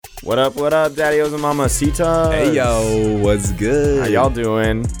What up, daddy-os and mamacitas? Hey, yo, what's good? How y'all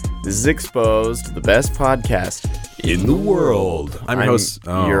doing? This is Exposed, the best podcast in the world. I'm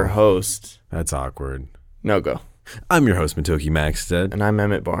your host. That's awkward. No, go. I'm your host, Matoki Maxted. And I'm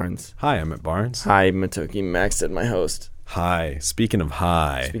Emmett Barnes. Hi, Emmett Barnes. Hi, Matoki Maxted, my host. Hi. Speaking of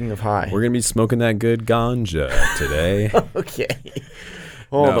high, we're going to be smoking that good ganja today. Okay.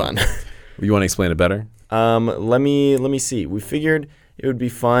 Hold on. You want to explain it better? Let me see. We figured it would be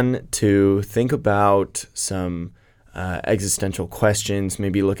fun to think about some existential questions,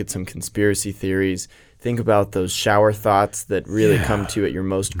 maybe look at some conspiracy theories, think about those shower thoughts that really come to you at your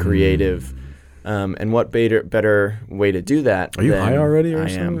most creative. And what better way to do that? Are you high already or I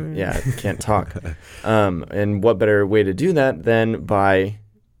something? am. Yeah, I can't talk. And what better way to do that than by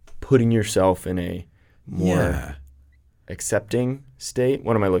putting yourself in a more accepting state?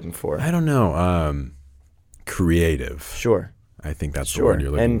 What am I looking for? I don't know. Creative. Sure. I think that's the word you're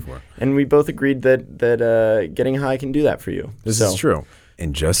looking for. And we both agreed that getting high can do that for you. This is true.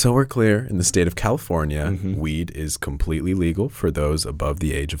 And just so we're clear, in the state of California, weed is completely legal for those above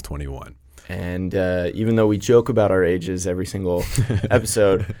the age of 21. And even though we joke about our ages every single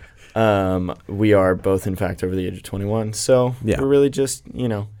episode, we are both, in fact, over the age of 21. So we're really just,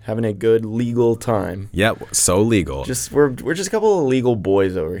 having a good legal time. Yeah, so legal. We're just a couple of legal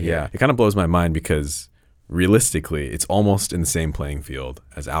boys over here. Yeah, it kind of blows my mind because realistically, it's almost in the same playing field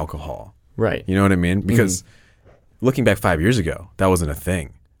as alcohol. Right. You know what I mean? Because looking back 5 years ago, that wasn't a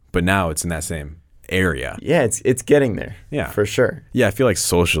thing. But now it's in that same area. Yeah, it's getting there. Yeah. For sure. Yeah, I feel like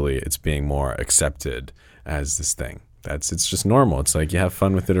socially it's being more accepted as this thing. It's just normal. It's like you have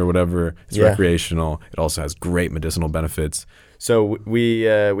fun with it or whatever. It's recreational. It also has great medicinal benefits. So we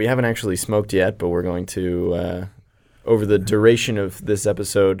haven't actually smoked yet, but we're going to, over the duration of this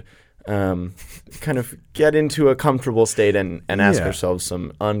episode, kind of get into a comfortable state and ask ourselves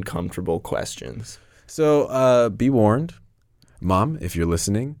some uncomfortable questions. So be warned, Mom, if you're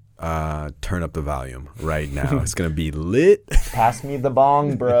listening, turn up the volume right now. It's going to be lit. Pass me the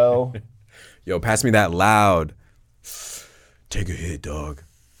bong, bro. Yo, pass me that loud. Take a hit, dog.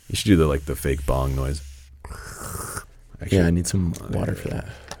 You should do the fake bong noise. Actually, I need some water for that.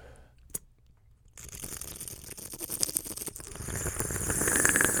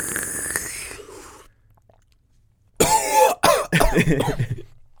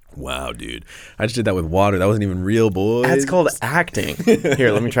 Wow, dude. I just did that with water. That wasn't even real, boys. That's called acting.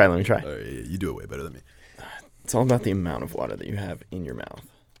 Here, let me try. You do it way better than me. It's all about the amount of water that you have in your mouth.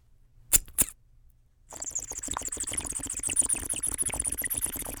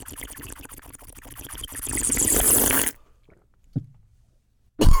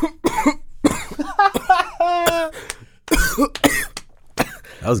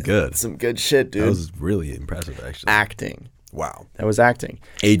 That was good. Some good shit, dude. That was really impressive, actually. Acting. Wow. That was acting.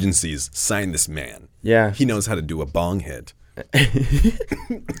 Agencies, sign this man. Yeah. He knows how to do a bong hit.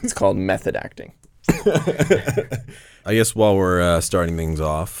 It's called method acting. I guess while we're starting things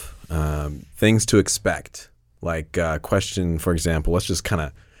off, things to expect. Like question, for example, let's just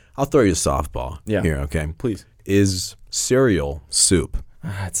I'll throw you a softball here, okay? Please. Is cereal soup?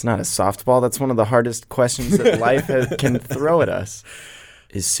 It's not a softball. That's one of the hardest questions that life can throw at us.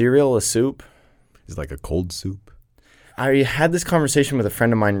 Is cereal a soup? Is it like a cold soup? I had this conversation with a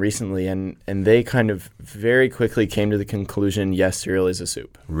friend of mine recently, and they kind of very quickly came to the conclusion, yes, cereal is a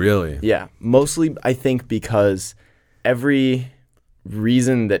soup. Really? Yeah. Mostly, I think, because every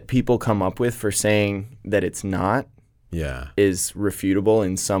reason that people come up with for saying that it's not is refutable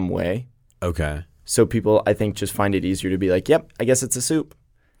in some way. Okay. So people, I think, just find it easier to be like, yep, I guess it's a soup.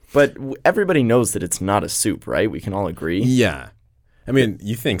 But everybody knows that it's not a soup, right? We can all agree. Yeah. I mean,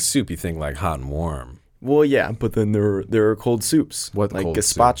 you think soup, you think like hot and warm. Well, yeah, but then there are cold soups. What like cold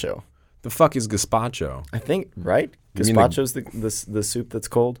gazpacho? Soup? The fuck is gazpacho? I think, right? Gazpacho's the soup that's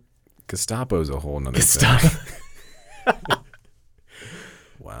cold? Gestapo's a whole nother Gestapo. thing.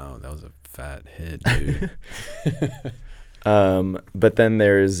 Wow, that was a fat hit, dude. But then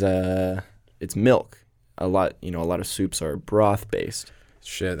there's it's milk. A lot of soups are broth based.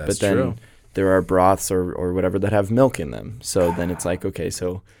 Shit, that's true. But then true. There are broths or whatever that have milk in them. So then it's like, okay,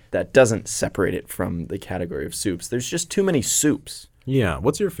 so that doesn't separate it from the category of soups. There's just too many soups. Yeah.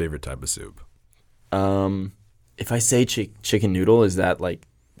 What's your favorite type of soup? If I say chicken noodle, is that like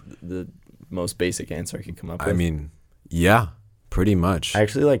the most basic answer I can come up with? I mean, yeah, pretty much. I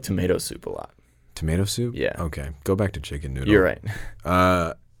actually like tomato soup a lot. Tomato soup? Yeah. Okay. Go back to chicken noodle. You're right.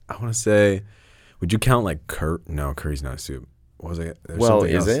 I want to say, would you count like No, curry's not a soup. What was it? Well,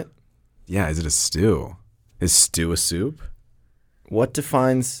 is it? Yeah. Is it a stew? Is stew a soup? What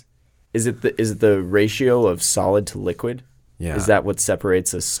defines? Is it the ratio of solid to liquid? Yeah. Is that what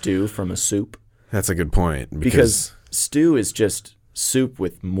separates a stew from a soup? That's a good point. Because stew is just soup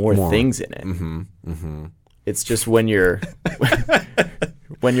with more things in it. Mm-hmm. Mm-hmm. It's just when your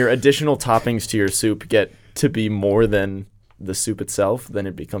additional toppings to your soup get to be more than the soup itself, then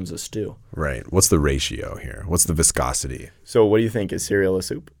it becomes a stew. Right. What's the ratio here? What's the viscosity? So what do you think? Is cereal a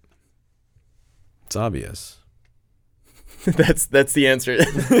soup? It's obvious. That's the answer.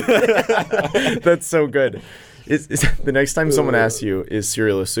 That's so good. Is the next time someone asks you, is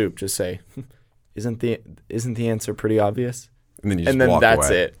cereal a soup, just say, isn't the answer pretty obvious? And then you just walk that's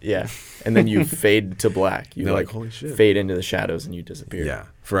away. it. Yeah. And then you fade to black. You They're like holy shit. fade into the shadows and you disappear. Yeah,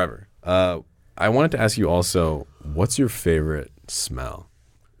 forever. I wanted to ask you also, what's your favorite smell?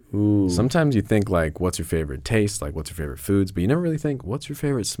 Ooh. Sometimes you think like, what's your favorite taste? Like, what's your favorite foods? But you never really think, what's your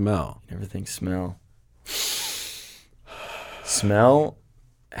favorite smell? Never think smell. Smell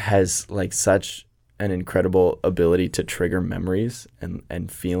has like such an incredible ability to trigger memories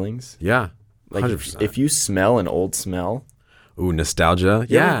and feelings. Yeah, Like 100%. if you smell an old smell, Ooh, nostalgia.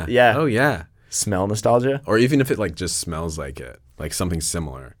 Yeah. Yeah. Oh, yeah. smell nostalgia. Or even if it like just smells like it, like something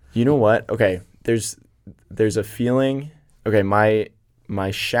similar. You know what? Okay, there's a feeling. Okay, my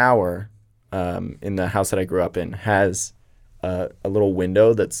shower in the house that I grew up in has a little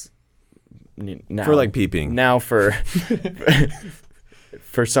window that's now For like peeping. Now for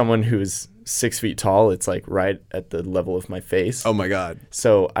someone who's 6 feet tall, it's like right at the level of my face. Oh my God.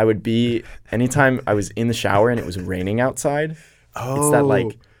 So I would be anytime I was in the shower and it was raining outside. Oh. It's that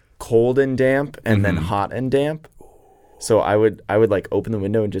like cold and damp and then hot and damp. So I would like open the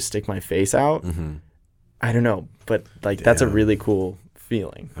window and just stick my face out. Mm-hmm. I don't know, but like that's a really cool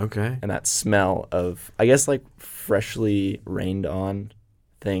feeling. Okay. And that smell of, I guess, like freshly rained on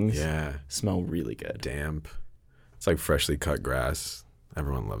things Yeah. smell really good. Damp. It's like freshly cut grass.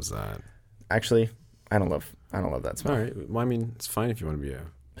 Everyone loves that. Actually, I don't love that smell. All right. Well, I mean, it's fine if you want to be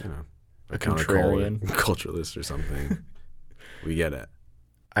a Contrarian. culturalist or something. We get it.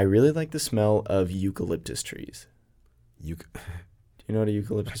 I really like the smell of eucalyptus trees. Do you know what a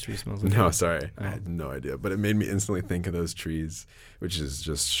eucalyptus tree smells like? No, sorry. Oh. I had no idea. But it made me instantly think of those trees, which is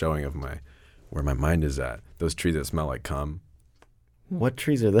just showing of where my mind is at. Those trees that smell like cum. What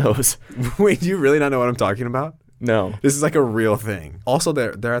trees are those? Wait, do you really not know what I'm talking about? No. This is like a real thing. Also,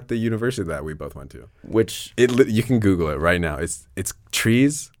 they're at the university that we both went to. Which You can Google it right now. It's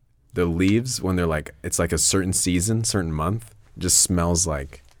trees, the leaves when they're like, it's like a certain season, certain month, just smells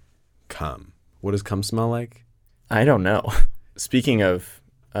like cum. What does cum smell like? I don't know. Speaking of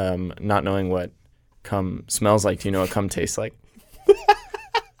not knowing what cum smells like, do you know what cum tastes like?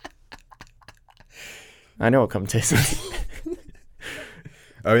 I know what cum tastes like.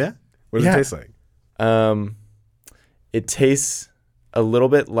 Oh yeah? What does it taste like? It tastes a little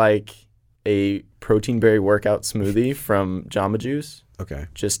bit like a protein berry workout smoothie from Jamba Juice. Okay.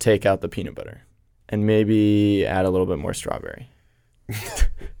 Just take out the peanut butter and maybe add a little bit more strawberry.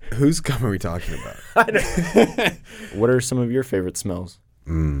 Whose cum are we talking about? What are some of your favorite smells?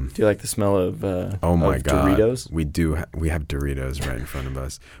 Do you like the smell of Oh my of God. Doritos? We do. We have Doritos right in front of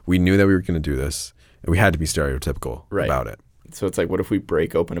us. We knew that we were going to do this. We had to be stereotypical about it. So it's like, what if we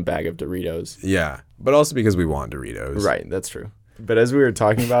break open a bag of Doritos? Yeah. But also because we want Doritos. Right, that's true. But as we were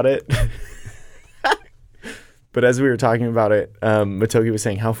talking about it, Matoki was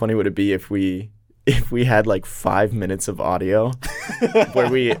saying, how funny would it be if we had like 5 minutes of audio where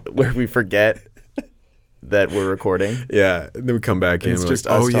we forget that we're recording. Yeah. And then we come back in. It's We're just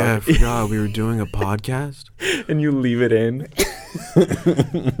like, us oh yeah, I talking." forgot we were doing a podcast. And you leave it in.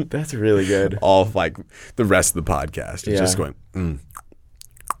 That's really good. All of, like the rest of the podcast. It's Yeah. just going. You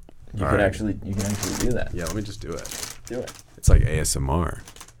can right. actually do that. Yeah. Let me just do it. Do it. It's like ASMR.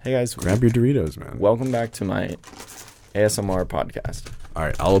 Hey guys, Grab your Doritos, man. welcome back to my ASMR podcast All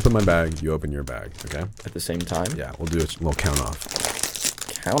right. I'll open my bag. You open your bag. Okay. at the same time. Yeah. We'll do a little count off.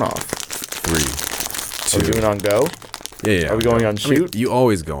 Count off. 3, Are we 2. doing on go? Yeah. Are we going on I mean, shoot? you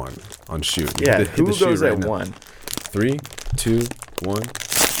always go on shoot. You Yeah, hit the who shoot goes right at now. 1? 3, 2, 1.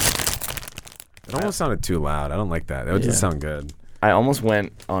 It almost sounded too loud. I don't like that. That doesn't Yeah. sound good. I almost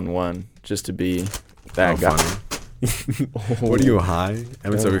went on 1 just to be that guy. Funny. What are you, high?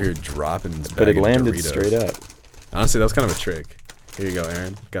 Emmett's over here dropping his bag But it of landed Doritos. straight up. Honestly, that was kind of a trick. Here you go,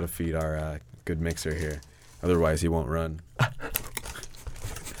 Aaron. Got to feed our good mixer here. Otherwise, he won't run.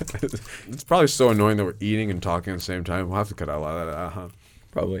 It's probably so annoying that we're eating and talking at the same time. We'll have to cut out a lot of that out, huh?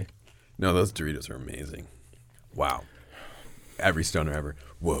 Probably. No, those Doritos are amazing. Wow. Every stoner ever.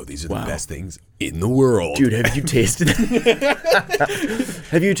 Whoa, these are the best things in the world. Dude, have you tasted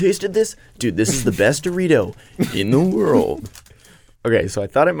Have you tasted this? Dude, this is the best Dorito in the world. Okay, so I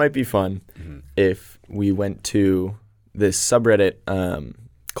thought it might be fun if we went to this subreddit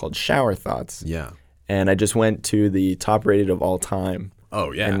called Shower Thoughts. Yeah. And I just went to the top rated of all time.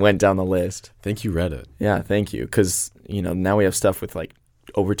 Oh, yeah. And went down the list. Thank you, Reddit. Yeah, thank you. Because, now we have stuff with like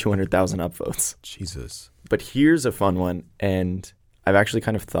over 200,000 upvotes. Jesus. But here's a fun one. And I've actually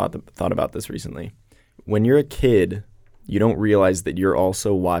kind of thought about this recently. When you're a kid, you don't realize that you're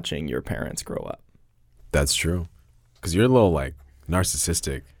also watching your parents grow up. That's true. Because you're a little like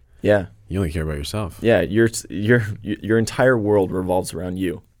narcissistic. Yeah. You only care about yourself. Yeah, your entire world revolves around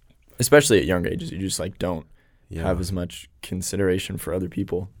you. Especially at young ages. You just like don't have as much consideration for other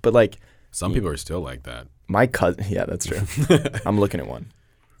people. But like some people are still like that. My cousin, yeah, that's true. I'm looking at one.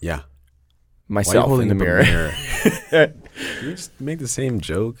 Yeah. Myself in the mirror. You just make the same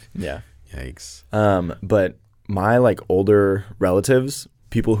joke. Yeah. Yikes. But my like older relatives,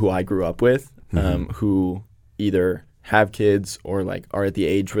 people who I grew up with, who either have kids or like are at the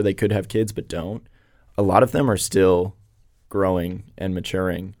age where they could have kids but don't, a lot of them are still growing and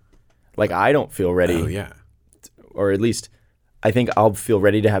maturing. Like I don't feel ready. Oh, yeah. Or at least I think I'll feel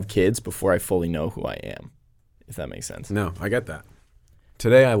ready to have kids before I fully know who I am, if that makes sense. No, I get that.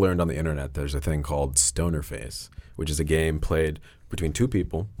 Today I learned on the internet there's a thing called Stoner Face, which is a game played between two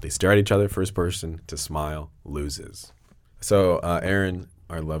people. They stare at each other, first person to smile loses. So Aaron,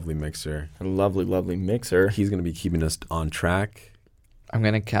 our lovely mixer. A lovely, lovely mixer. He's going to be keeping us on track. I'm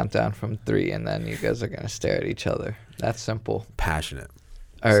going to count down from 3, and then you guys are going to stare at each other. That's simple. Passionate.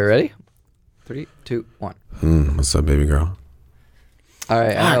 All right, ready? 3, 2, 1. What's up, baby girl? All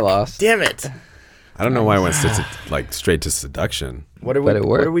right, and I lost. Damn it. I don't know why I went straight to seduction. What are we, But it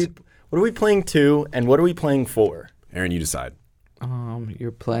worked. What are we playing to, and what are we playing for? Aaron, you decide.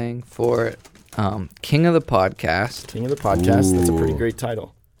 You're playing for King of the Podcast, King of the Podcast. Ooh. That's a pretty great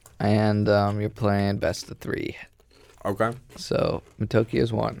title. and you're playing Best of 3. Okay. So Matoki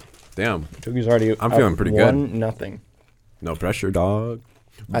has won. Damn. Toki's already I'm feeling pretty good. 1-0. No pressure, dog.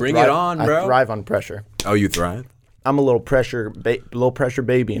 I Bring thrive- it on, bro. I thrive on pressure. Oh, you thrive? I'm a low pressure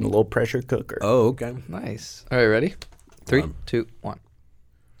baby and a low pressure cooker. Oh, okay. Nice. All right, ready? 3, 2, 1.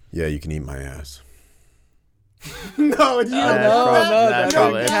 Yeah, you can eat my ass. No, it's that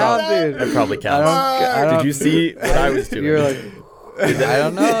don't count, dude. That probably counts. I don't- Did you see what I was doing? You're like, I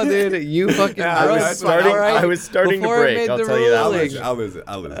don't know, dude. You fucking I broke. was starting. All right. I was starting Before to I break. made I'll the tell you that. ruling. I'll lose it. It's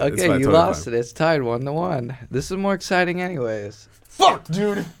Okay, fine, you totally lost fine. it. It's tied 1-1. This is more exciting, anyways. Fuck,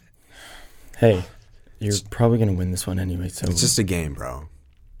 dude. Hey, you're probably gonna win this one anyway. So It's just a game, bro.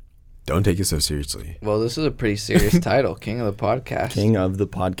 Don't take it so seriously. Well, this is a pretty serious title, King of the Podcast. King of the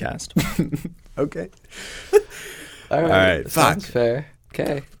Podcast. Okay. All right, right, sounds fuck. fair.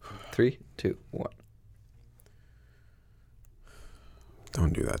 Okay, 3, 2, 1.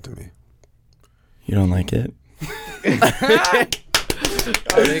 Don't do that to me. You don't like it?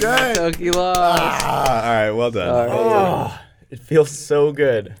 Matoki lost. All right, well done. All right. Oh, it feels so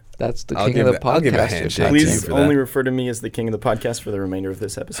good. That's the I'll King give of the it- I'll give it a Podcast. you're handshake. talking Thank you Please for only that. refer to me as the King of the Podcast for the remainder of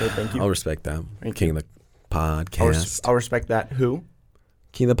this episode. Thank you. I'll respect that. Thank King of the podcast. I'll respect that. Who?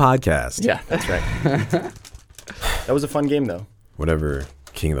 King of the podcast. Yeah, that's right. That was a fun game, though. Whatever.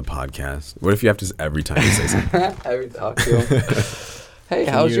 King of the podcast. What if you have to every time you say something? Every talk to him. Hey,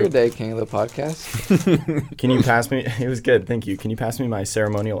 how's your day, King of the Podcast? Can you pass me? It was good. Thank you. Can you pass me my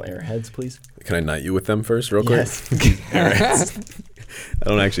ceremonial airheads, please? Can I knight you with them first, real quick? Yes. I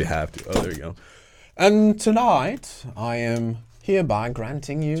don't actually have to. Oh, there we go. And tonight, I am hereby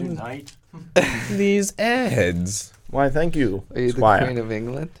granting you Tonight. these airheads. Why, thank you. Are you the Squire. Queen of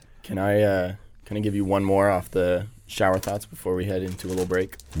England? Can I give you one more off the shower thoughts before we head into a little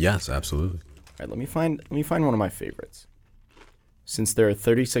break? Yes, absolutely. All right, let me find one of my favorites. Since there are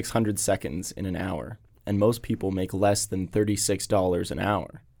 3,600 seconds in an hour, and most people make less than $36 an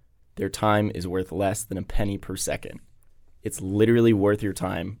hour, their time is worth less than a penny per second. It's literally worth your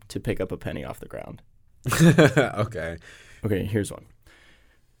time to pick up a penny off the ground. Okay. Okay, here's one.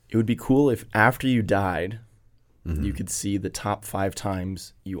 It would be cool if after you died, you could see the top 5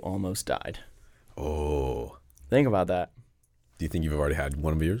 times you almost died. Oh. Think about that. Do you think you've already had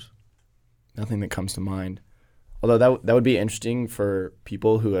one of yours? Nothing that comes to mind. Although that would be interesting for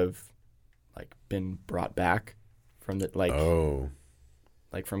people who have like been brought back from the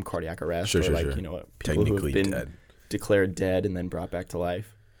like from cardiac arrest, Sure, or sure, like sure. people who Technically have been dead. declared dead and then brought back to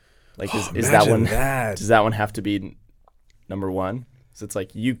life. Like is that Imagine one? that. Does that one have to be number one? So it's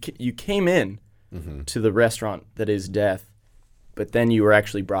like you came in to the restaurant that is death, but then you were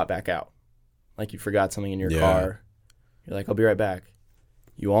actually brought back out. Like you forgot something in your car. You're like, I'll be right back.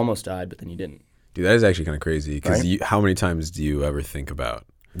 You almost died, but then you didn't. Dude, that is actually kind of crazy because Right? how many times do you ever think about,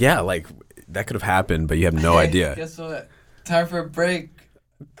 yeah, like that could have happened, but you have no idea. Guess what? Time for a break.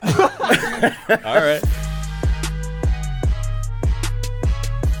 All right.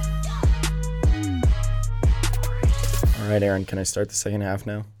 right, Aaron, can I start the second half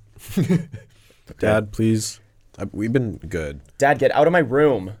now? Dad, please. We've been good. Dad, get out of my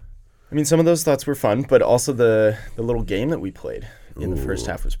room. I mean, some of those thoughts were fun, but also the little game that we played in the first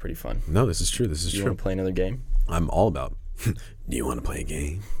half was pretty fun. No, this is true. This is Do you true. want to play another game? I'm all about. Do you want to play a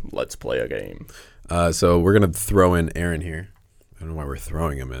game? Let's play a game. So we're gonna throw in Aaron here. I don't know why we're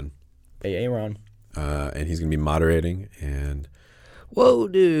throwing him in. Hey, Aaron. And he's gonna be moderating. And Whoa,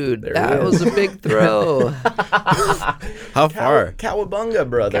 dude, There that he was a big throw. how far? Cowabunga,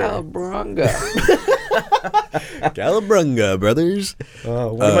 brother. Calabronga. Calabrunga, brothers.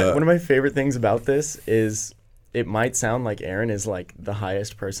 One of my favorite things about this is it might sound like Aaron is like the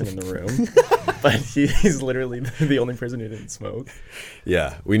highest person in the room, but he's literally the only person who didn't smoke.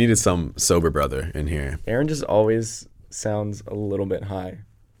 Yeah, we needed some sober brother in here. Aaron just always sounds a little bit high.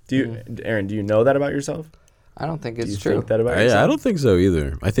 Aaron, do you know that about yourself? I don't think Do it's you true. think that about yourself? I don't think so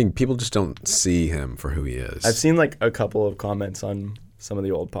either. I think people just don't see him for who he is. I've seen like a couple of comments on some of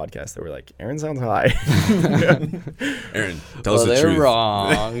the old podcasts that were like, Aaron sounds high. Aaron, tell us the they're truth.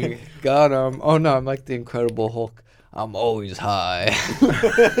 wrong. Got him. Oh no, I'm like the Incredible Hulk. I'm always high.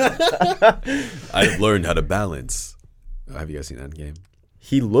 I've learned how to balance. Have you guys seen Endgame?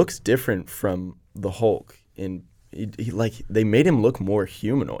 He looks different from the Hulk. He like they made him look more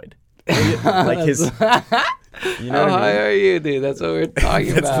humanoid. Like his, you know How what I high mean? are you, dude? That's what we're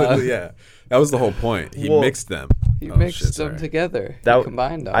talking That's about. literally, yeah. That was the whole point. He Well, mixed them. You Oh, mixed shit, them sorry. together. That You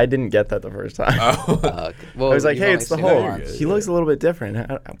combined them. I didn't get that the first time. Oh. Well, I was like, you've hey, only it's the seen it Hulk. once. He looks a little bit different.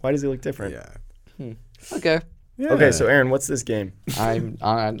 Why does he look different? Yeah. Okay. Yeah. Okay, so Aaron, what's this game?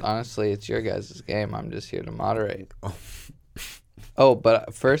 Honestly, it's your guys' game. I'm just here to moderate. Oh,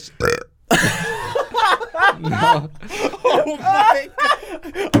 but first. No. Oh my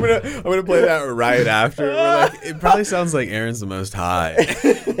god! I'm gonna play that right after. We're like, it probably sounds like Aaron's the most high.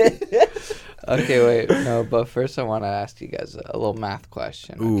 Okay, wait. No, but first I want to ask you guys a little math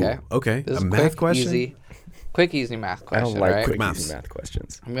question. Okay. Okay. This A is math question. easy math I question. don't like right? quick, Maths. easy math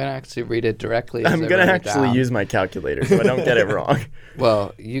questions. I'm gonna actually read it directly. as I'm I gonna wrote it actually down. use my calculator so I don't get it wrong.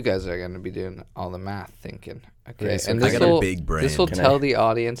 Well, you guys are gonna be doing all the math thinking. Okay, Okay, so and I this got a will big brain. this will Can tell I- the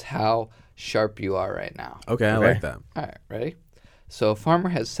audience how sharp you are right now. Okay, I Okay. like that. All right, ready? So a farmer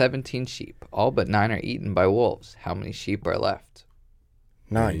has 17 sheep. All but 9 are eaten by wolves. How many sheep are left?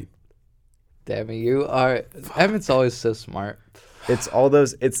 9. Damn it, you are. Emmett's always so smart. It's all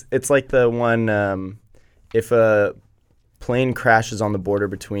those. It's like the one. If a plane crashes on the border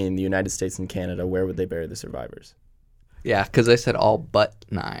between the United States and Canada, where would they bury the survivors? Yeah, because I said all but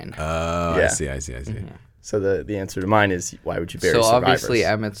 9. Oh, Yeah. I see. So the answer to mine is why would you bury So survivors? obviously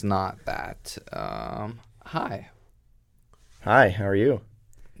Emmett's not that high. Hi, how are you?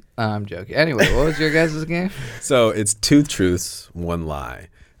 I'm joking. Anyway, what was your guys' game? So it's 2 truths, 1 lie.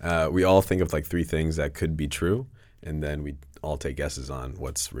 We all think of like 3 things that could be true, and then we all take guesses on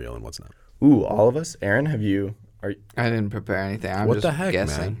what's real and what's not. Ooh, all of us. Aaron, have you? I didn't prepare anything. I'm What just the heck,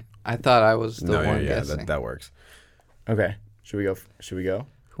 guessing. man? I thought I was the one yeah, guessing. that works. Okay. Should we go? Should we go?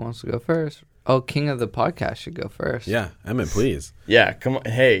 Who wants to go first? Oh, King of the Podcast should go first. Yeah, Emmett, please. Yeah. Come on.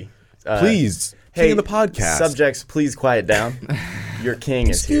 Hey. Please. Hey, King of the podcast. Subjects, please quiet down. Your king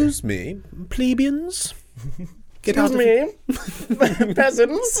is here. Excuse me, plebeians. Get Excuse out me,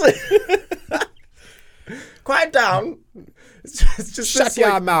 peasants. Quiet down. It's just Shut this, your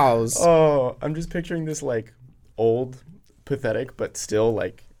like, mouths. oh, I'm just picturing this like old, pathetic, but still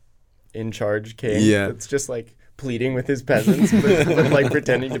like in charge king. Yeah. It's just like pleading with his peasants, but like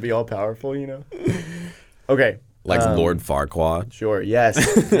pretending to be all powerful, you know? Okay. Like Lord Farquaad. Sure. Yes.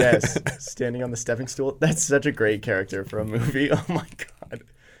 Yes. Standing on the stepping stool. That's such a great character for a movie. Oh my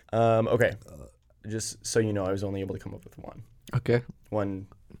god. Okay. Just so you know, I was only able to come up with Okay. one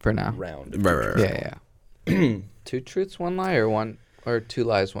For now. round. Right. Yeah. 2 truths, 1 lie, or 2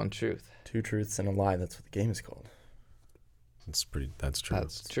 lies, 1 truth. 2 truths and a lie. That's what the game is called. That's true. That's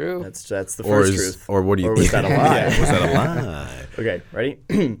true. That's the or first is, truth. or what do you Or was that a lie? Yeah, was that a lie? Okay,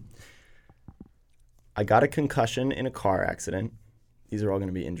 ready? I got a concussion in a car accident. These are all going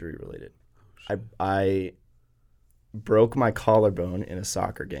to be injury related. I broke my collarbone in a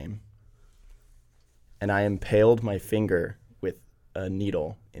soccer game. And I impaled my finger with a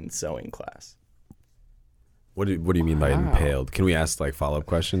needle in sewing class. What do you mean by Wow. impaled? Can we ask like follow-up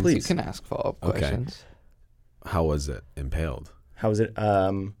questions? Please. You can ask follow-up Okay. questions. How was it impaled? How was it?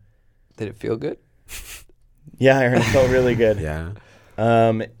 Did it feel good? Yeah, Aaron, it felt really good. Yeah.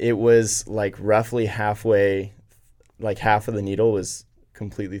 It was like roughly halfway, like half of the needle was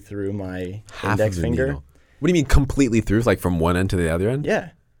completely through my Half index of the finger. needle. What do you mean completely through? Like from one end to the other end? Yeah,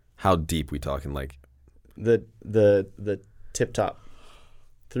 How deep we talking? Like the tip top.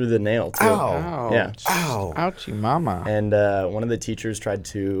 through the nail too. Ow. Yeah. Ow. Ouchie mama. And one of the teachers tried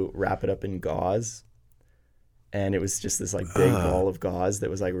to wrap it up in gauze, and it was just this like big ball of gauze that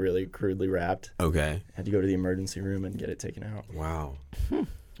was like really crudely wrapped. Okay. Had to go to the emergency room and get it taken out. Wow.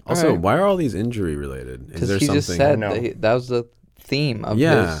 Also, Alright. why are all these injury related? Is Because there he something? just said No. that was the theme of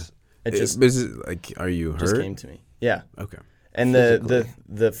Yeah. his. It just is it like, are you just hurt? came to me. Yeah. Okay. And Physically.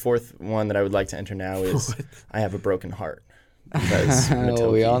 the fourth one that I would like to enter now is I have a broken heart. Because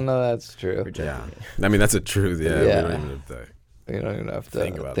Well, we Matoki all know that's true. rejected Yeah. me. I mean, that's a truth. Yeah. Yeah. We don't even have to. We don't even have to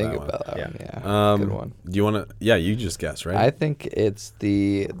Think about that one. that Yeah. one. Yeah. Good one. Do you want to? Yeah, you just guess, right? I think it's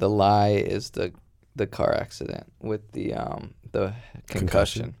the lie is the car accident with the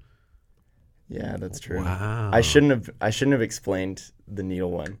concussion. Yeah, that's true. Wow. I shouldn't have explained the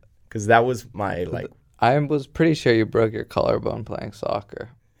needle one because that was my like. I was pretty sure you broke your collarbone playing soccer.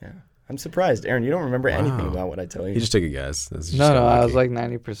 Yeah, I'm surprised, Aaron. You don't remember anything Wow. about what I tell you. You just took a guess. That's just No, got I lucky. was like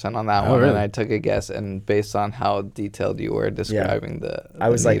 90% on that Oh, one, really? and I took a guess, and based on how detailed you were describing the I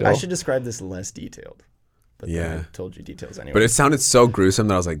was like, I needle. should describe this less detailed. But then Yeah. I told you details anyway. But it sounded so gruesome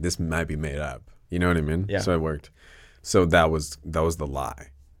that I was like, this might be made up. You know what I mean? Yeah. So it worked. So that was the lie.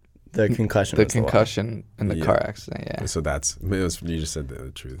 the concussion. the was the lie. concussion in the Yeah. car accident. Yeah. So you just said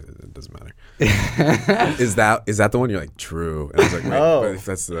the truth. It doesn't matter. Is that the one? You're like, true. And I was like, wait, Oh. but if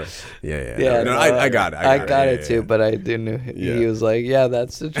that's the Yeah, No, no, I got it. I got Yeah, it too, yeah. but I do know Yeah. he was like, "Yeah,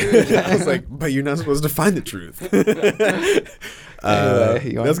 that's the truth." I was like, but you're not supposed to find the truth. Anyway,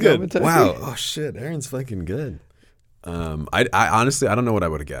 you wanna that's go, good. Matoki? Wow. Oh shit, Aaron's fucking good. I honestly I don't know what I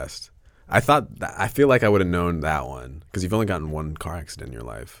would have guessed. I feel like I would have known that one because you've only gotten one car accident in your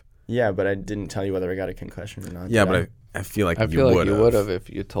life. Yeah, but I didn't tell you whether I got a concussion or not. Yeah, did but I feel like I feel you like you would would have if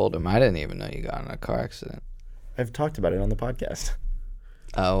you told him. I didn't even know you got in a car accident. I've talked about it on the podcast.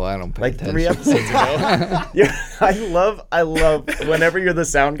 Oh, I don't pay Like attention. 3 episodes ago. Yeah, I love whenever you're the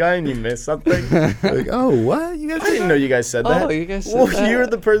sound guy and you miss something. Like, oh, what? You guys I didn't know you guys said that. Oh, you guys said Well, that. you're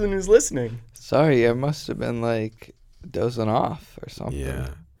the person who's listening. Sorry, I must have been like dozing off or something.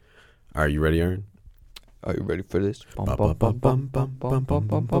 Yeah. Are you ready, Aaron? Are you ready for this? All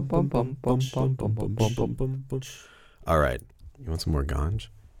right. You want some more ganj?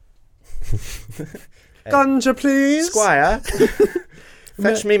 Hey. Ganja, please. Squire,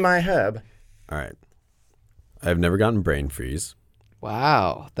 fetch me my herb. All right. I've never gotten brain freeze.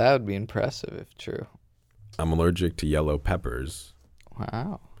 Wow, that would be impressive if true. I'm allergic to yellow peppers.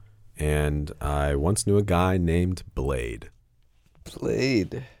 Wow. And I once knew a guy named Blade.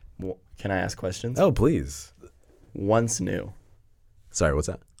 Blade. Can I ask questions? Oh, please. Once knew. Sorry, what's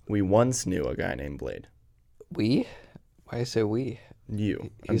that? We once knew a guy named Blade. We? Why you say we?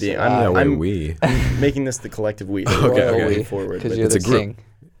 You. You said Yeah, I. wait, we. making this the collective we. Okay, Royal okay. we forward. Because but you're it's the a group. king.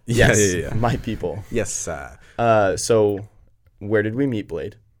 yes, Yeah. my people. Yes, So, where did we meet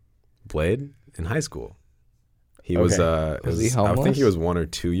Blade? Blade in high school. He was, Okay. Was he I think homeless? he was 1 or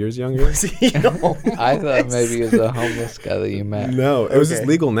 2 years younger. I thought maybe he was a homeless guy that you met. No, it was his Okay.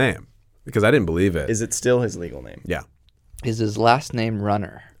 legal name because I didn't believe it. Is it still his legal name? Yeah. Is his last name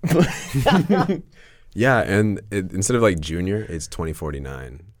Runner? Yeah, and instead of like junior, it's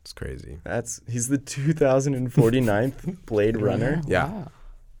 2049. It's crazy. He's the 2049th Blade Runner. Yeah. Wow.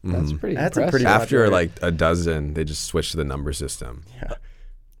 That's Mhm. pretty That's a impressive. pretty- After popular. like a dozen, they just switched to the number system. Yeah.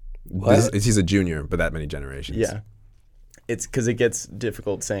 What? He's a junior, but that many generations. Yeah. It's because it gets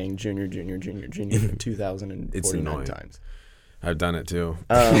difficult saying junior 2049 It's annoying. times. I've done it too.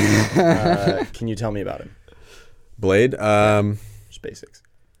 Can you tell me about him? Blade, Just basics.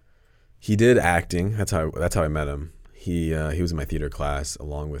 he did acting. That's how I met him. He was in my theater class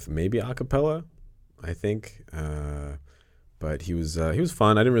along with maybe a cappella, I think. But he was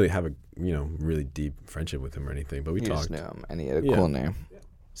fun. I didn't really have a really deep friendship with him or anything, but we You talked. just knew him, and he had a Yeah. cool name.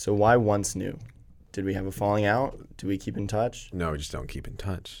 So why once knew? Did we have a falling out? Do we keep in touch? No, we just don't keep in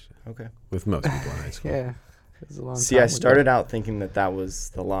touch Okay. with most people in high school. Yeah. It was a long See, time I ago. started out thinking that was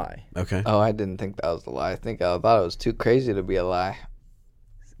the lie, Okay. Oh, I didn't think that was the lie. I thought it was too crazy to be a lie.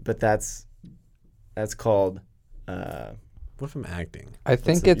 but that's called. What if I'm acting? I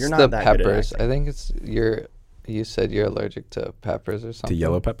think it? it's You're the not that good at peppers. acting. I think it's you said you're allergic to peppers or something. To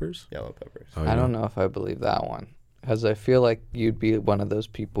yellow peppers? Yellow peppers. Oh, I don't know if I believe that one. Because I feel like you'd be one of those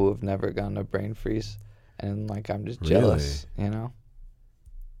people who've never gotten a brain freeze. And like, I'm just jealous, you know?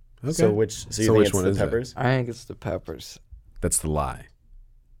 Okay. So you think which it's one the is it? peppers? I think it's the peppers. That's the lie.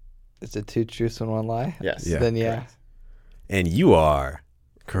 Is it 2 truths and 1 lie? Yes. Yeah. Then yeah. Correct. And you are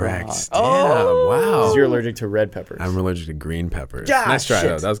correct. Wrong. Damn, Oh! wow. 'Cause you're allergic to red peppers. I'm allergic to green peppers. Yeah, nice try, shit.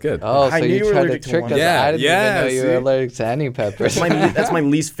 though. That was good. Oh, I so knew you you were tried to allergic to trick one. us. Yeah, I didn't yeah, even know you were see? allergic to any peppers. that's my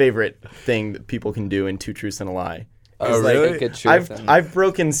least favorite thing that people can do in Two Truths and a Lie Oh, like really? a good truth. I've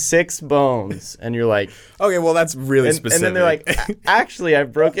broken 6 bones, and you're like, Okay, well that's really and specific. then they're like, actually,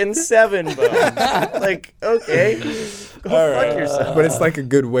 I've broken 7 bones. Like, okay, go fuck yourself. but it's like a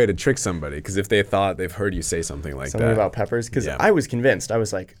good way to trick somebody because if they thought they've heard you say something like Something that. about peppers, because Yeah. I was convinced. I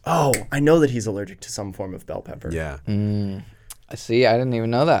was like, oh, I know that he's allergic to some form of bell pepper. Yeah. See, I didn't even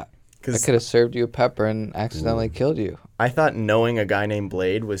know that. I 'Cause could have served you a pepper and accidentally killed you. I thought knowing a guy named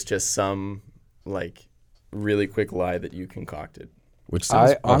Blade was just some like really quick lie that you concocted. Which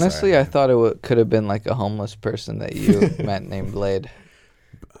sounds, Honestly, I thought it could have been like a homeless person that you met named Blade.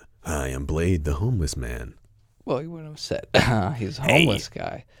 I am Blade, the homeless man. Well, you wouldn't have said he's a homeless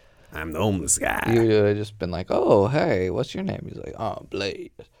guy. I'm the homeless guy. You would have just been like, oh, hey, what's your name? He's like, oh,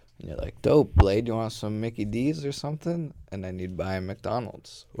 Blade. And you're like, dope, Blade. You want some Mickey D's or something? And then you'd buy him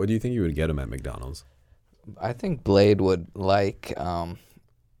McDonald's. What do you think you would get him at McDonald's? I think Blade would like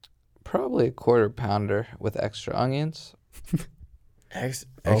probably a quarter pounder with extra onions.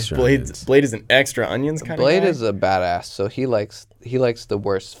 Extra Blade onions. is an extra onions kind Blade of guy? is a badass, so he likes the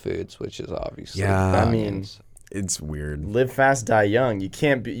worst foods, which is obviously Yeah. the I mean, onions. It's weird. Live fast, die young. You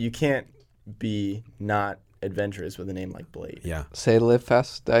can't be not adventurous with a name like Blade. Yeah. Say live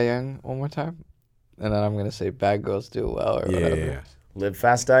fast, die young one more time, and then I'm gonna say bad girls do well or Yeah, whatever. yeah, yeah. Live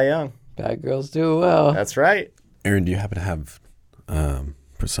fast, die young. Bad girls do well. That's right. Aaron, do you happen to have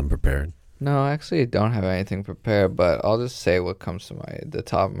some prepared? No, actually, I don't have anything prepared, but I'll just say what comes to the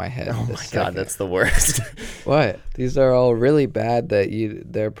top of my head. Oh in my this god, second. that's the worst. What? These are all really bad that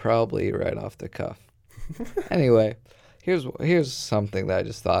they're probably right off the cuff. Anyway, here's something that I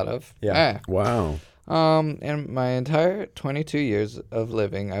just thought of. Yeah. Wow. In my entire 22 years of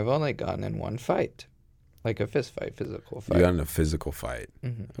living, I've only gotten in one fight. Like a fist fight, physical fight. You got in a physical fight.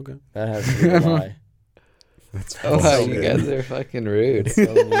 Mhm. Okay. That has to be a lie. That's Oh, So you good. guys are fucking rude.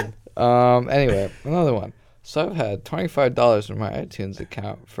 So mean. Anyway, another one. So I've had $25 in my iTunes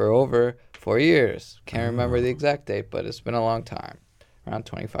account for over 4 years. Can't remember the exact date, but it's been a long time. Around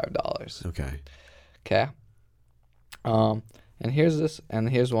 $25. Okay. Okay. And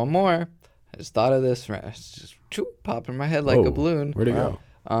here's one more. I just thought of this. It's just pop in my head like Whoa. a balloon. Where'd it Wow.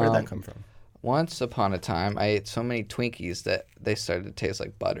 go? Where'd that come from? Once upon a time, I ate so many Twinkies that they started to taste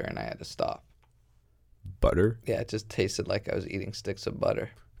like butter, and I had to stop. Butter? Yeah, it just tasted like I was eating sticks of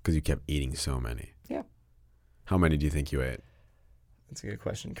butter. Because you kept eating so many. Yeah. How many do you think you ate? That's a good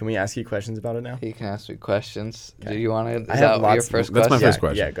question. Can we ask you questions about it now? You can ask me questions. Okay. Do you want to? Is I have that your lots- first that's my question? first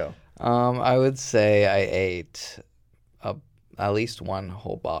question. Yeah, go. I would say I ate at least one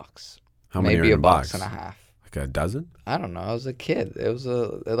whole box. How many are Maybe in a a box box? and a half. Like a dozen? I don't know. I was a kid. It was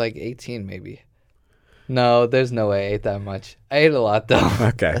like 18 maybe. No, there's no way I ate that much. I ate a lot though.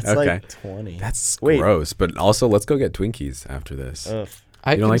 Okay. That's okay. like 20. That's Wait. gross. But also, let's go get Twinkies after this. Ugh.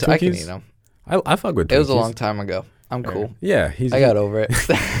 I You don't can, like I can Twinkies? eat them. I fuck with Twinkies. It was a long time ago. I'm Fair. cool. Yeah. I got over it.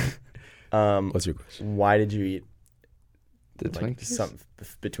 What's your question? Why did you eat The like Twinkies. some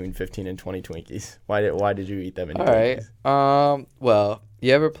between 15 and 20 Twinkies? Why did you eat that many All right. Twinkies? Well,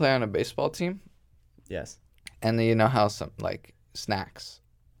 you ever play on a baseball team? Yes. And then you know how some like snacks.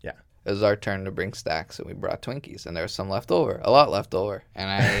 Yeah. It was our turn to bring snacks, and we brought Twinkies, and there was some left over, a lot left over, and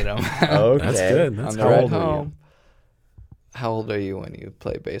I ate them. Okay. That's good. on That's the how ride old were you? home. How old are you when you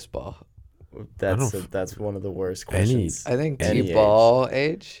play baseball? That's one of the worst Any- questions. I think Any T-ball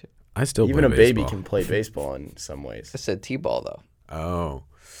age. I still Even a play baby baseball. can play baseball in some ways. I said T-ball though. Oh,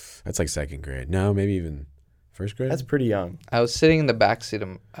 that's like second grade. No, maybe even first grade. That's pretty young. I was sitting in the back seat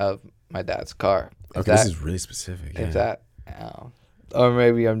of my dad's car. okay. This is really specific. Yeah. Is that? Or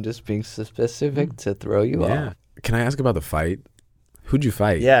maybe I'm just being specific to throw you Yeah. off. Can I ask about the fight? Who'd you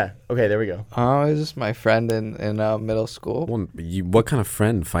fight? Yeah. Okay, there we go. It was just my friend in middle school. Well, what kind of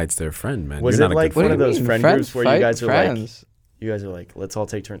friend fights their friend, man? Was You're it not a like good What do one you of those mean? friend Friends groups where you fight guys are friends. like, let's all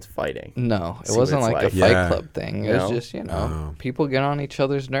take turns fighting? No, it See what wasn't it's like like. a fight Yeah. club thing. It was No? just, Oh. people get on each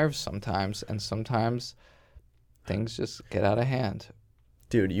other's nerves sometimes, and sometimes things just get out of hand.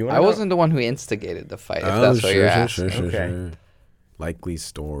 Dude, you I want wasn't the one who instigated the fight, if Oh, that's what sure, you're sure, asking. sure, Okay. sure. Likely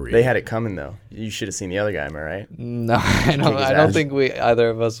story. They had it coming though. You should have seen the other guy, am I right? No, I Kick his don't ass. think either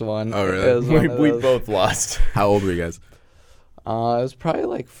of us won. Oh, really? It was one of We those. both lost. How old were you guys? It was probably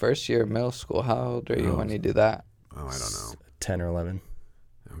like first year of middle school. How old are you Oh. when you do that? Oh, I don't know. 10 or 11.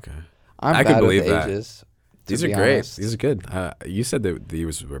 Okay. I'm I bad can believe with that. ages. to These are be great. honest. These are good. You said that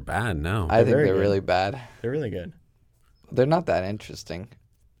these were bad. No. I They're think very they're good. really bad. They're really good. They're not that interesting.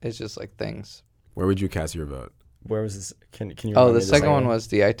 It's just like things. Where would you cast your vote? Where was this? Can you? Oh, remind me the second one was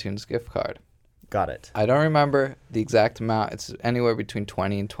the iTunes gift card. Got it. I don't remember the exact amount. It's anywhere between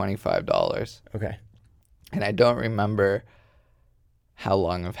 $20 and $25. Okay. And I don't remember how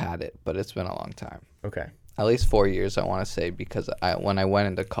long I've had it, but it's been a long time. Okay. At least 4 years, I want to say, because when I went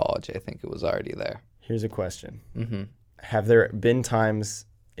into college, I think it was already there. Here's a question. Mm-hmm. Have there been times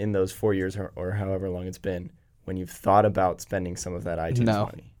in those 4 years or however long it's been when you've thought about spending some of that iTunes No.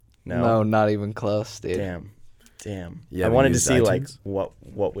 money? No, not even close, dude. Damn. You I haven't wanted to used see like iTunes?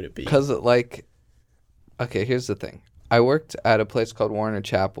 what would it be? Because okay, here's the thing. I worked at a place called Warner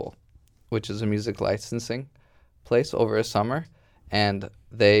Chappell, which is a music licensing place over a summer, and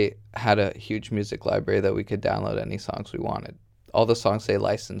they had a huge music library that we could download any songs we wanted. All the songs they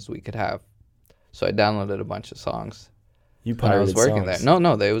licensed we could have. So I downloaded a bunch of songs You when I was pirated working songs. there.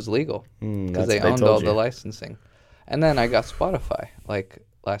 No, it was legal That's because they what owned told all you. the licensing. And then I got Spotify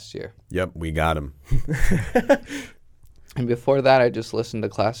last year. Yep, we got him. And before that, I just listened to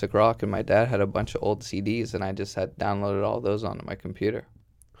classic rock, and my dad had a bunch of old CDs, and I just had downloaded all those onto my computer.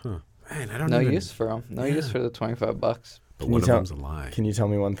 Man, I don't No even... use for them. No use for the $25. But Can one you of tell- them's a lie. Can you tell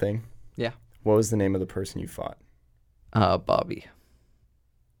me one thing? Yeah. What was the name of the person you fought? Bobby.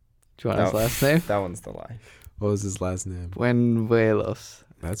 Do you want his last name? That one's the lie. What was his last name? Buenuelos.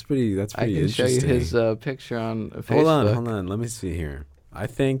 That's pretty I can show interesting. you his picture on Facebook. Hold on. Let me see here. I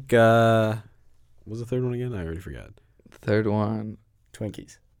think, what was the third one again? I already forgot. Third one.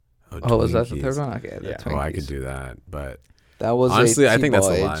 Twinkies. Oh, was that the Twinkies. third one? Okay, the Yeah. Oh, I Twinkies. could do that, but That was honestly, a I think that's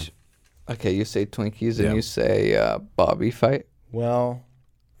a T-ball lie. age. Okay, you say Twinkies Yeah. and you say Bobby fight. Well,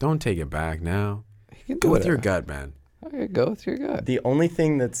 don't take it back now. You can do Go with your whatever. gut, man. Okay, go with your gut. the only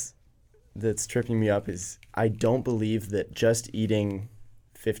thing that's tripping me up is I don't believe that just eating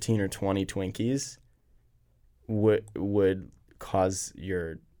 15 or 20 Twinkies would cause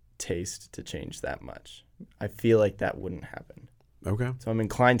your taste to change that much. I feel like that wouldn't happen. Okay. So I'm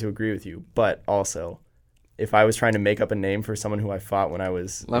inclined to agree with you, but also if I was trying to make up a name for someone who I fought when I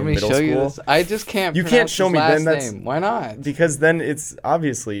was Let in me middle show school, you this. I just can't. You can't pronounce show his me, last then that's- name. Why not? because then it's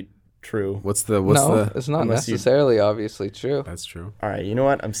obviously true. What's no, the? it's not unless you- necessarily obviously true. That's true. All right, you know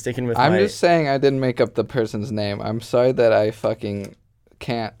what? I'm sticking with I'm my just saying I didn't make up the person's name. I'm sorry that I fucking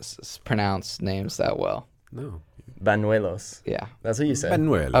can't pronounce names that well. No. Banuelos. Yeah. That's what you said.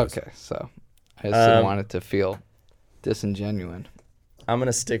 Banuelos. Okay, so I just didn't want it to feel disingenuine. I'm going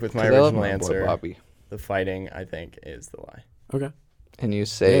to stick with my 'Cause I love original my boy answer. Bobby. The fighting, I think, is the lie. Okay. And you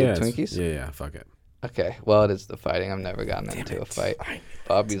say yeah, Twinkies? Yeah. Fuck it. Okay, well, it is the fighting. I've never gotten into a fight.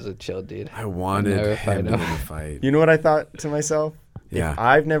 Bobby's a chill dude. I wanted never him fight in him. a fight. You know what I thought to myself? Yeah. If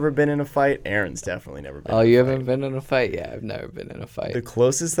I've never been in a fight, Aaron's definitely never been Oh, in a you fight. haven't been in a fight? Yeah, I've never been in a fight. The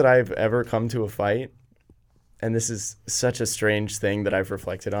closest that I've ever come to a fight, and this is such a strange thing that I've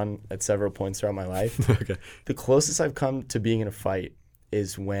reflected on at several points throughout my life. Okay. The closest I've come to being in a fight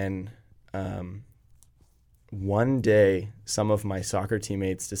is when one day some of my soccer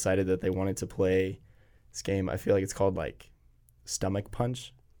teammates decided that they wanted to play this game. I feel like it's called like Stomach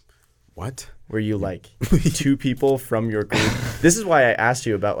Punch, What? where you like two people from your group. This is why I asked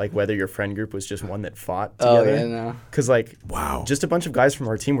you about like whether your friend group was just one that fought Oh, together. yeah, no. Because like Wow. just a bunch of guys from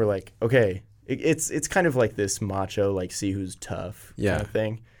our team were like, okay, it's kind of like this macho, like see who's tough Yeah. kind of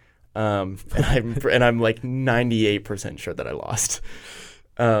thing. And I'm like 98% sure that I lost.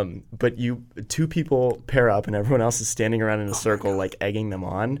 But two people pair up and everyone else is standing around in a circle, like egging them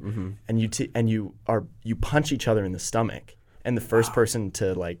on, and you punch each other in the stomach, and the first person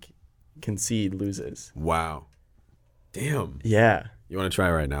to like concede loses. Wow. Damn. Yeah, You want to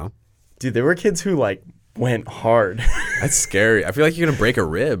try right now? dude, there were kids who like went hard. That's scary. I feel like you're gonna break a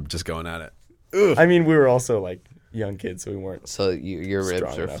rib just going at it. I mean, we were also like young kids, so we weren't. So your ribs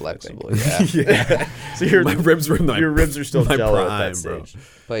Strong are enough, I think. flexible, yeah. Yeah. So My ribs were in my, your ribs are still my jello prime, at that bro. stage.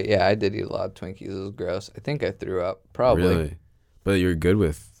 But yeah, I did eat a lot of Twinkies. It was gross. I think I threw up. Probably. Really? But you're good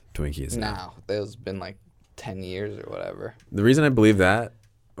with Twinkies. now. No, it's been like 10 years or whatever. The reason I believe that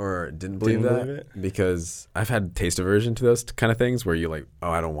or didn't believe Didn't that believe it? because I've had taste aversion to those kind of things where you're like,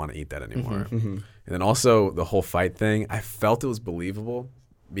 oh, I don't want to eat that anymore. Mm-hmm. And then also the whole fight thing, I felt it was believable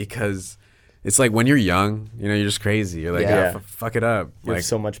because it's like when you're young, you know, you're just crazy. You're like, Yeah. fuck it up. You Like, have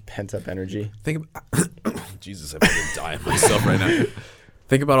so much pent up energy. think about, Jesus, I'm going to die of myself right now.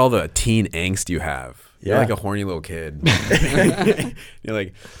 Think about all the teen angst you have. You're Yeah. like a horny little kid. You're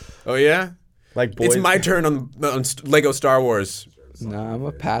like, oh yeah? Like boys, It's my turn on Lego Star Wars. No, I'm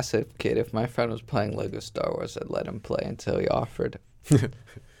a passive kid. If my friend was playing Lego Star Wars, I'd let him play until he offered.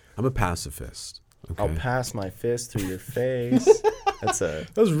 I'm a pacifist. Okay. I'll pass my fist through your face. That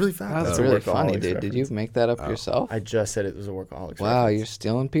was really fast. That's a really funny, Workaholics dude. Did you reference. make that up yourself? I just said it was a Workaholics Wow, reference. you're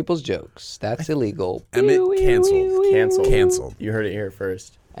stealing people's jokes. That's illegal. Emmett canceled. Canceled. Canceled. You heard it here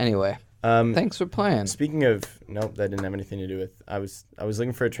first. Anyway, thanks for playing. Speaking of, nope, that didn't have anything to do with. I was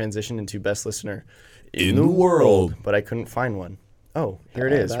looking for a transition into best listener In the world. but I couldn't find one. Oh, here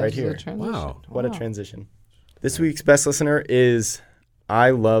it is, That right was the here. transition. Wow. What a transition. This week's best listener is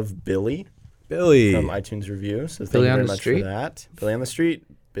I Love Billy Billy. from iTunes Review. So thank Billy you on very the much street? for that. Billy on the street,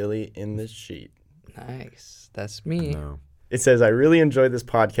 Billy in the sheet. Nice. That's me. No. It says, I really enjoyed this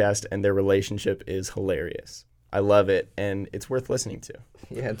podcast and their relationship is hilarious. I love it and it's worth listening to.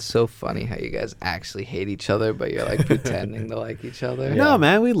 Yeah, it's so funny how you guys actually hate each other, but you're like pretending to like each other. Yeah. No,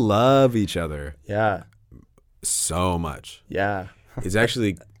 man, we love each other Yeah. so much. Yeah. It's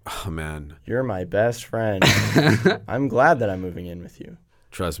actually, oh man, You're my best friend. I'm glad that I'm moving in with you.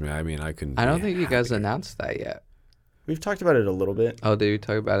 trust me. I mean, I couldn't. I don't be think you guys happier. announced that yet. We've talked about it a little bit. Oh, did you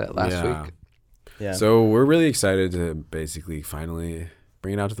talk about it last Yeah. week? Yeah. So we're really excited to basically finally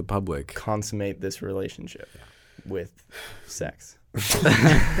bring it out to the public. Consummate this relationship with sex.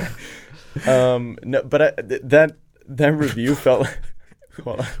 No, but that review felt.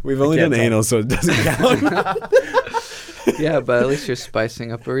 Hold on. We've only can't done talk. anal, so it doesn't count. Yeah, but at least you're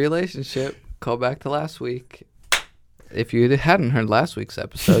spicing up a relationship. Call back to last week. If you hadn't heard last week's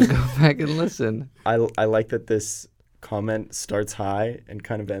episode, go back and listen. I like that this comment starts high and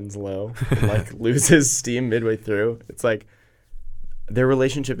kind of ends low, and like loses steam midway through. It's like their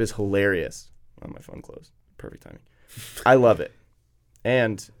relationship is hilarious. Oh, my phone closed. Perfect timing. I love it,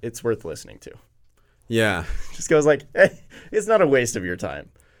 and it's worth listening to. Yeah, Just goes like, hey, it's not a waste of your time.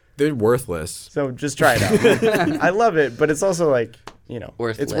 they're worthless. So just try it out. I love it, but it's also like,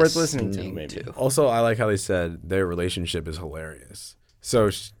 it's worth listening to. Maybe. Also, I like how they said their relationship is hilarious. So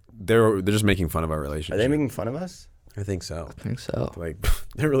they're just making fun of our relationship. Are they making fun of us? I think so. I think so. Like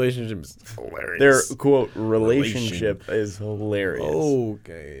their relationship is hilarious. Their quote relationship is hilarious.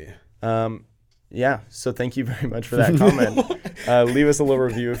 Okay. Yeah, so thank you very much for that comment. Leave us a little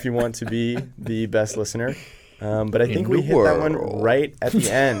review if you want to be the best listener. But I think we hit that one right at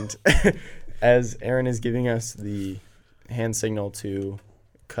the end as Aaron is giving us the hand signal to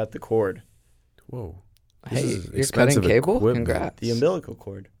cut the cord, Whoa. Hey, This is you're expensive cutting cable? equipment. Congrats. the umbilical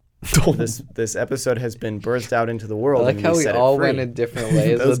cord. This episode has been birthed out into the I world. like and how we set it all free. went in different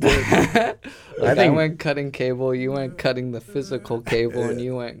ways That was with that. Like I think- went cutting cable, you went cutting the physical cable, and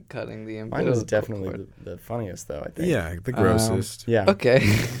you went cutting the Mine umbilical was definitely cord. the funniest, though, I think. Yeah, the grossest. Yeah. Okay.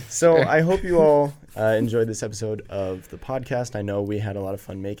 So Sure. I hope you all enjoyed this episode of the podcast. I know we had a lot of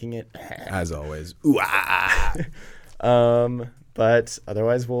fun making it. As always. Ooh, ah. But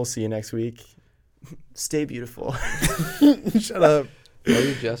otherwise, we'll see you next week. Stay beautiful. Shut up. Are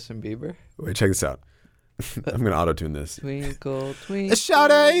you Justin Bieber? Wait, check this out. I'm gonna auto tune this. Twinkle, twinkle.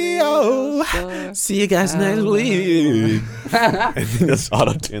 Shout-ao. star. See you guys next week. I think that's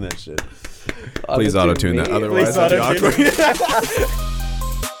auto tune that shit. Please auto tune that. me. Otherwise, Please it'll be auto-tune awkward.